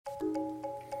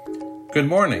Good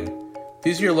morning.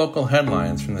 These are your local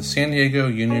headlines from the San Diego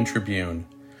Union-Tribune.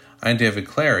 I'm David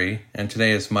Clary, and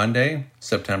today is Monday,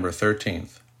 September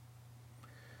 13th.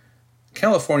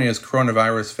 California's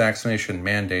coronavirus vaccination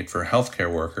mandate for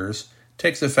healthcare workers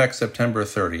takes effect September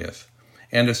 30th,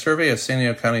 and a survey of San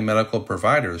Diego County medical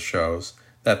providers shows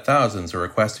that thousands are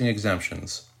requesting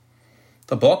exemptions.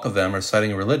 The bulk of them are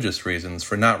citing religious reasons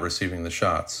for not receiving the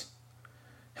shots.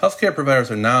 Healthcare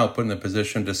providers are now put in the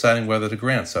position of deciding whether to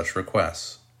grant such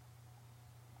requests.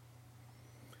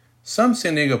 Some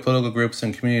San Diego political groups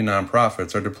and community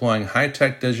nonprofits are deploying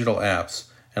high-tech digital apps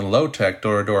and low-tech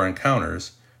door-to-door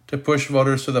encounters to push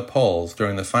voters to the polls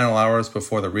during the final hours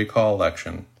before the recall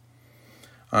election.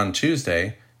 On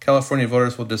Tuesday, California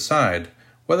voters will decide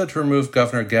whether to remove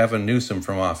Governor Gavin Newsom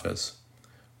from office.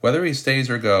 Whether he stays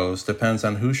or goes depends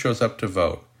on who shows up to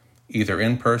vote, either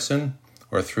in person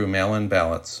or through mail-in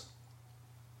ballots.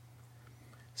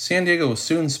 San Diego will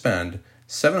soon spend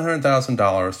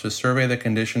 $700,000 to survey the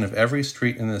condition of every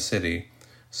street in the city,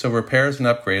 so repairs and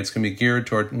upgrades can be geared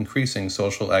toward increasing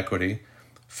social equity,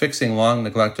 fixing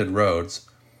long-neglected roads,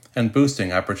 and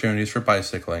boosting opportunities for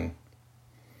bicycling.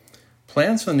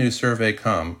 Plans for the new survey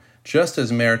come just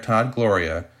as Mayor Todd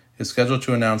Gloria is scheduled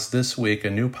to announce this week a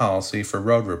new policy for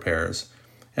road repairs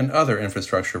and other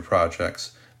infrastructure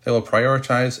projects that will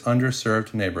prioritize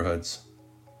underserved neighborhoods.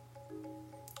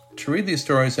 To read these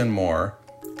stories and more,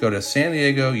 go to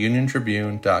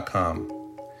SanDiegoUnionTribune.com.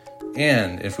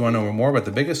 And if you want to know more about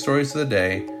the biggest stories of the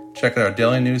day, check out our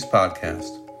daily news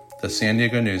podcast, the San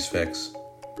Diego News Fix.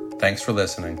 Thanks for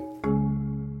listening.